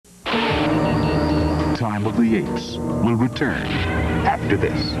Time of the Apes will return after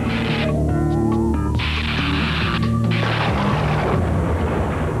this.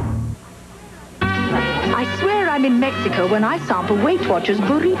 I swear I'm in Mexico when I sample Weight Watchers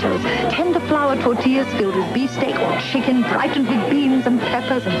burritos. Tender flour tortillas filled with beefsteak or chicken, brightened with beans and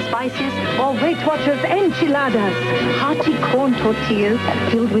peppers and spices. Or Weight Watchers enchiladas. Hearty corn tortillas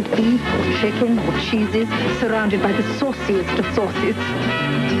filled with beef or chicken or cheeses, surrounded by the sauciest of sauces.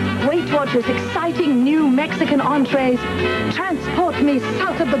 Weight Watchers' exciting new Mexican entrees transport me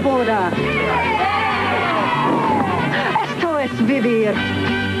south of the border. Esto es vivir.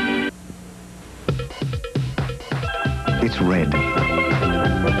 It's red.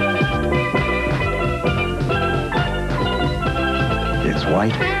 It's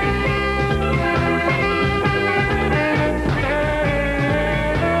white.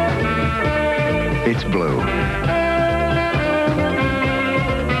 It's blue.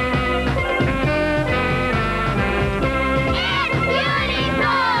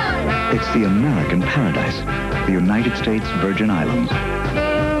 It's the American paradise, the United States Virgin Islands.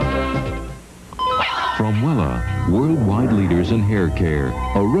 From Wella, worldwide leaders in hair care,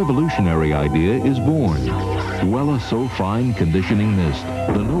 a revolutionary idea is born. Wella So Fine Conditioning Mist,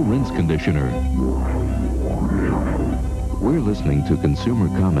 the no-rinse conditioner. We're listening to consumer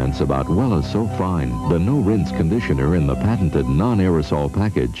comments about Wella So Fine, the no-rinse conditioner in the patented non-aerosol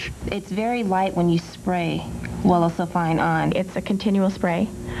package. It's very light when you spray Wella So Fine on. It's a continual spray,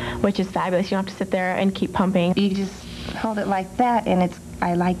 which is fabulous. You don't have to sit there and keep pumping. You just hold it like that, and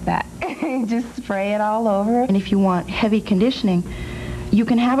I like that. Just spray it all over. And if you want heavy conditioning, you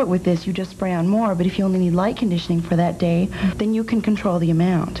can have it with this. You just spray on more, but if you only need light conditioning for that day, then you can control the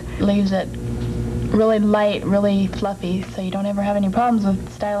amount. Leaves it really light, really fluffy, so you don't ever have any problems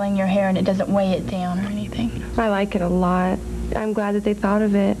with styling your hair, and it doesn't weigh it down or anything. I like it a lot. I'm glad that they thought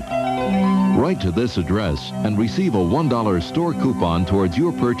of it. Write to this address and receive a $1 store coupon towards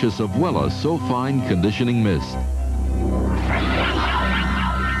your purchase of Wella So Fine Conditioning Mist.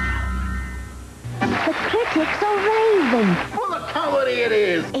 The critics are raving. What a comedy it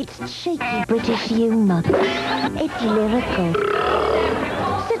is! It's cheeky British humour. It's lyrical.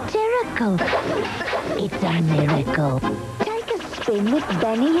 Satirical. It's a miracle. Take a spin with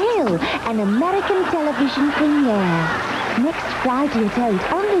Benny Hill, an American television premiere. Next Friday at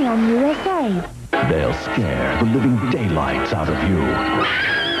 8, only on USA. They'll scare the living daylights out of you.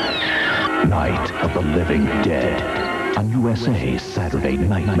 Night of the Living Dead on USA's Saturday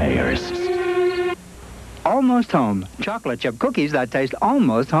Nightmares. Almost Home. Chocolate chip cookies that taste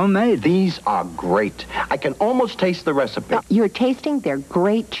almost homemade. These are great. I can almost taste the recipe. You're tasting their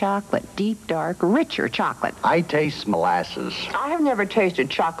great chocolate. Deep, dark, richer chocolate. I taste molasses. I have never tasted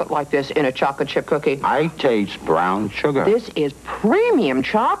chocolate like this in a chocolate chip cookie. I taste brown sugar. This is premium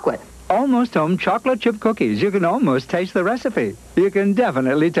chocolate. Almost Home chocolate chip cookies. You can almost taste the recipe. You can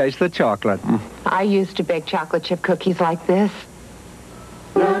definitely taste the chocolate. I used to bake chocolate chip cookies like this.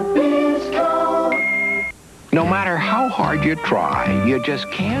 No matter how hard you try, you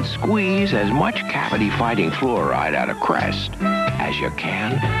just can't squeeze as much cavity-fighting fluoride out of Crest as you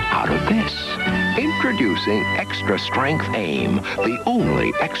can out of this. Introducing Extra Strength AIM, the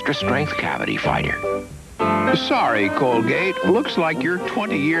only extra strength cavity fighter. Sorry, Colgate. Looks like your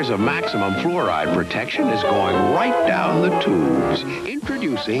 20 years of maximum fluoride protection is going right down the tubes.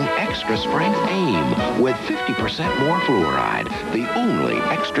 Introducing Extra Strength AIM with 50% more fluoride, the only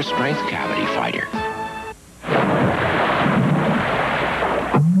extra strength cavity fighter.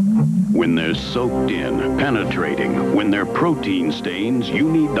 When they're soaked in, penetrating, when they're protein stains, you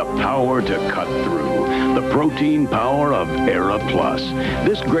need the power to cut through. The protein power of Era Plus.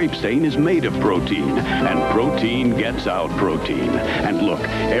 This grape stain is made of protein, and protein gets out protein. And look,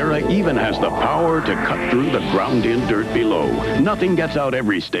 Era even has the power to cut through the ground-in dirt below. Nothing gets out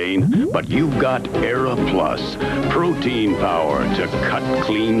every stain, but you've got Era Plus. Protein power to cut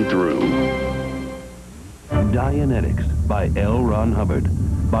clean through. Dianetics by L. Ron Hubbard.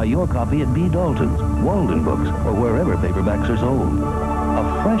 Buy your copy at B. Dalton's, Walden Books, or wherever paperbacks are sold.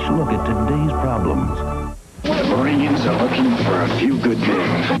 A fresh look at today's problems. The Marines are looking for a few good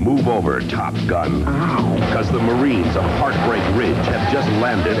men. Move over, Top Gun. Because the Marines of Heartbreak Ridge have just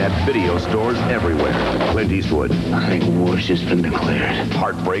landed at video stores everywhere. Clint Eastwood. I think war has been declared.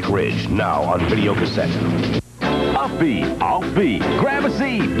 Heartbreak Ridge, now on video cassette. Off-beat. Grab a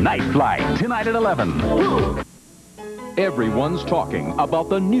seat. Night Flight, tonight at 11. Everyone's talking about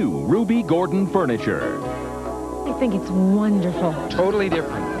the new Ruby Gordon furniture. I think it's wonderful. Totally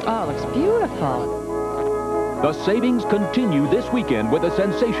different. Oh, it looks beautiful. The savings continue this weekend with a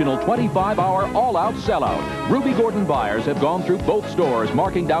sensational 25-hour all-out sellout. Ruby Gordon buyers have gone through both stores,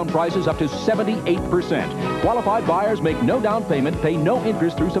 marking down prices up to 78%. Qualified buyers make no down payment, pay no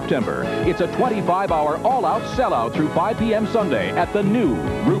interest through September. It's a 25-hour all-out sellout through 5 p.m. Sunday at the new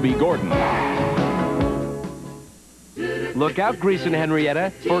Ruby Gordon. Look out, Grease and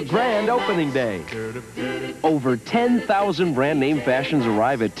Henrietta, for grand opening day. Over 10,000 brand name fashions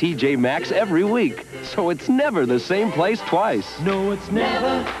arrive at TJ Maxx every week, so it's never the same place twice. No, it's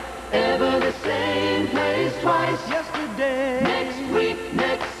never, ever the same place twice. Yesterday, next week,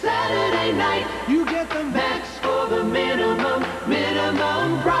 next Saturday night, you get the Max for the minimum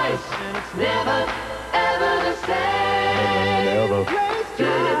price. And it's never, ever the same. Never. Place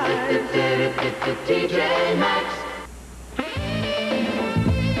twice. TJ Maxx.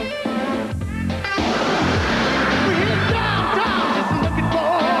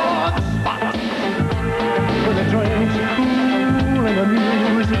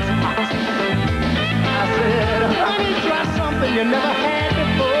 You never had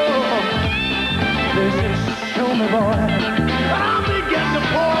before. They said, show me, boy. But I'll begin to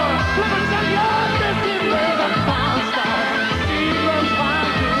pour. Lemons and yours, this is where the fun starts. Seagram's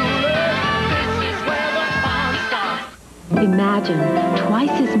fine jewelers, this is where the fun starts. Imagine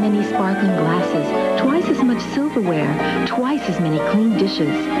twice as many sparkling glasses, twice as much silverware, twice as many clean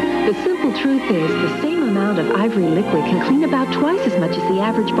dishes. The simple truth is the same amount of Ivory liquid can clean about twice as much as the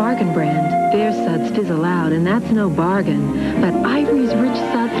average bargain brand. Their suds fizzle out, and that's no bargain. But Ivory's rich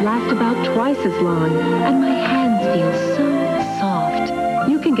suds last about twice as long, and my hands feel so soft.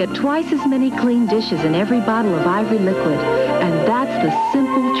 You can get twice as many clean dishes in every bottle of Ivory liquid, and that's the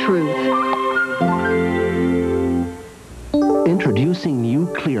simple truth. Introducing new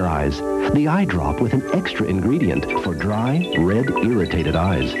Clear Eyes, the eye drop with an extra ingredient for dry, red, irritated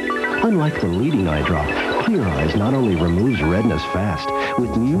eyes. Unlike the leading eye drop, Clear Eyes not only removes redness fast,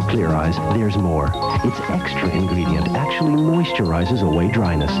 with new Clear Eyes, there's more. Its extra ingredient actually moisturizes away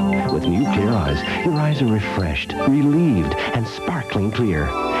dryness. With new Clear Eyes, your eyes are refreshed, relieved, and sparkling clear.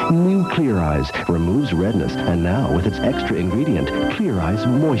 New Clear Eyes removes redness, and now with its extra ingredient, Clear Eyes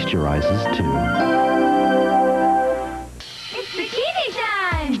moisturizes too.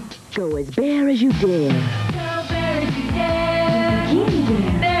 Go as bare as you dare. Go bare as you dare. Bikini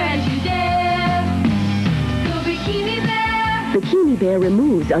Bear. Bare as you dare. Go Bikini Bear. Bikini Bear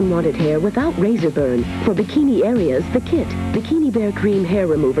removes unwanted hair without razor burn. For bikini areas, the kit. Bikini Bear Cream Hair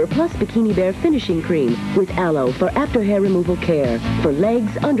Remover plus Bikini Bear Finishing Cream with aloe for after hair removal care. For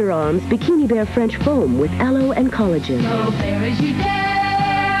legs, underarms, Bikini Bear French Foam with aloe and collagen. Go bare as you dare.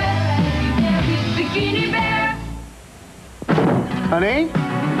 Bikini Bear. Honey?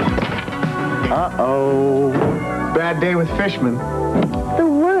 Uh-oh. Bad day with Fishman. The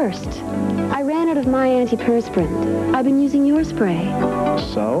worst. I ran out of my antiperspirant. I've been using your spray.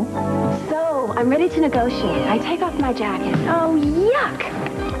 So? So, I'm ready to negotiate. I take off my jacket. Oh, yuck!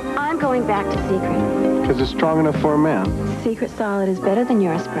 I'm going back to Secret. Because it's strong enough for a man. Secret Solid is better than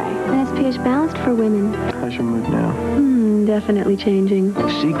your spray. And it's pH balanced for women. How's your mood now? Definitely changing.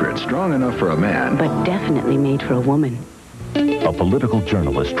 Secret, strong enough for a man. But definitely made for a woman. A political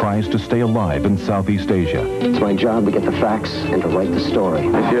journalist tries to stay alive in Southeast Asia. It's my job to get the facts and to write the story.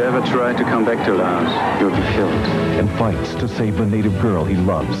 If you ever try to come back to Laos, you'll be killed. And fights to save the native girl he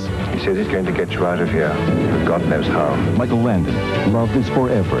loves. He said he's going to get you out of here. But God knows how. Michael Landon, Love is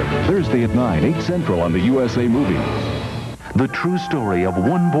Forever. Thursday at 9, 8 Central on the USA Movie. The true story of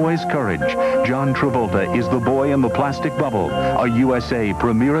one boy's courage. John Travolta is the boy in the plastic bubble. A USA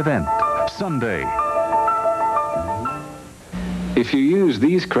premiere event. Sunday. If you use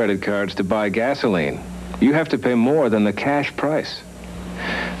these credit cards to buy gasoline, you have to pay more than the cash price.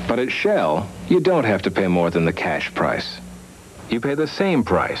 But at Shell, you don't have to pay more than the cash price. You pay the same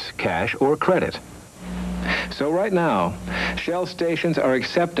price, cash or credit. So right now, Shell stations are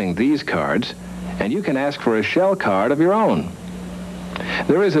accepting these cards, and you can ask for a Shell card of your own.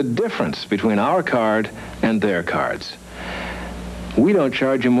 There is a difference between our card and their cards. We don't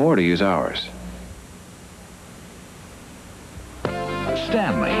charge you more to use ours.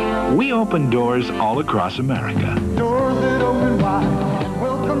 Stanley, we open doors all across America. Doors that open wide,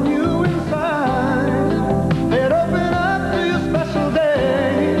 welcome you inside. That open up to your special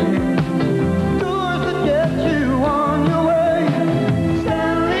day. Doors that get you on your way.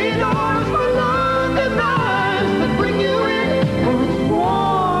 Stanley doors for London nights that bring you in when it's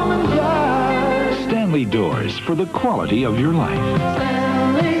warm and dry. Stanley doors for the quality of your life.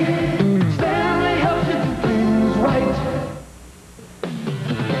 Stanley helps you do things right.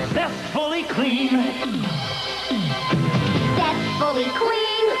 Zestfully clean. Zestfully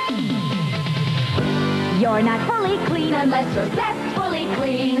clean. You're not fully clean unless you're zestfully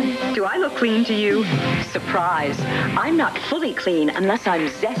clean. Do I look clean to you? Surprise. I'm not fully clean unless I'm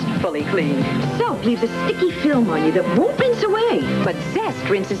zestfully clean. Soap leaves a sticky film on you that won't rinse away, but Zest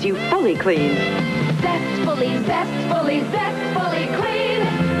rinses you fully clean. Zestfully, zestfully, zestfully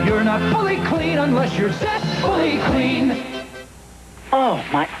clean. You're not fully clean unless you're zestfully clean. Oh,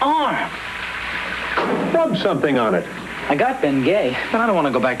 my arm. Rub something on it. I got Bengay, but I don't want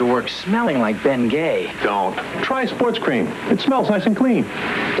to go back to work smelling like Bengay. Don't. Try sports cream. It smells nice and clean.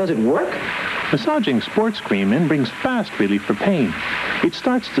 Does it work? Massaging sports cream in brings fast relief for pain. It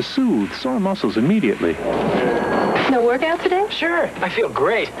starts to soothe sore muscles immediately. No workout today? Sure. I feel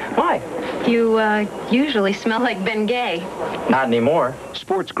great. Why? You, usually smell like Bengay. Not anymore.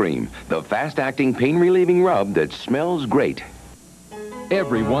 Sports Cream, the fast-acting pain-relieving rub that smells great.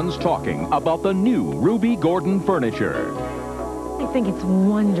 Everyone's talking about the new Ruby Gordon furniture. I think it's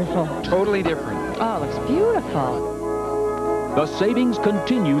wonderful. Totally different. Oh, it looks beautiful. The savings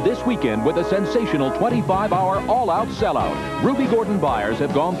continue this weekend with a sensational 25-hour all-out sellout. Ruby Gordon buyers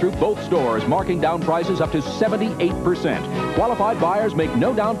have gone through both stores, marking down prices up to 78%. Qualified buyers make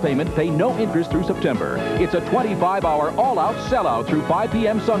no down payment, pay no interest through September. It's a 25-hour all-out sellout through 5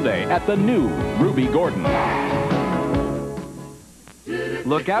 p.m. Sunday at the new Ruby Gordon.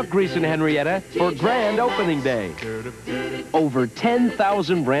 Look out, Grease and Henrietta, for grand opening day. Over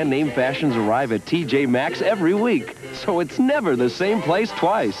 10,000 brand name fashions arrive at TJ Maxx every week, so it's never the same place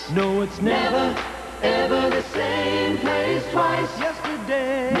twice. No, it's never, ever the same place twice.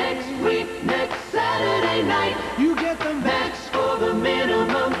 Yesterday, next week, next Saturday night, you get the Max for the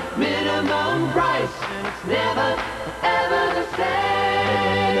minimum price. And it's never, ever the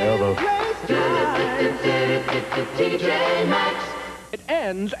same place twice. TJ Maxx. It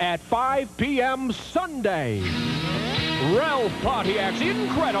ends at 5 p.m. Sunday. Ralph Pontiac's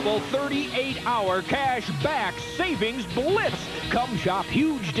incredible 38-hour cash back savings blitz. Come shop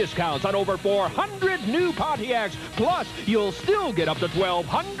huge discounts on over 400 new Pontiacs. Plus, you'll still get up to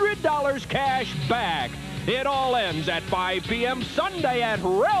 $1,200 cash back. It all ends at 5 p.m. Sunday at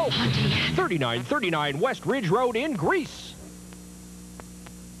Ralph, 3939 West Ridge Road in Greece.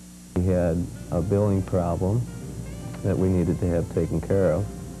 We had a billing problem that we needed to have taken care of.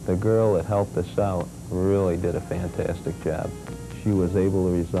 The girl that helped us out really did a fantastic job. She was able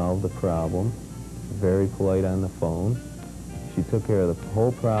to resolve the problem, very polite on the phone. She took care of the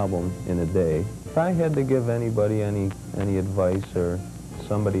whole problem in a day. If I had to give anybody any advice or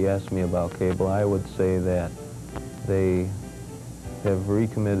somebody asked me about cable, I would say that they have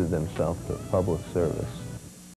recommitted themselves to public service.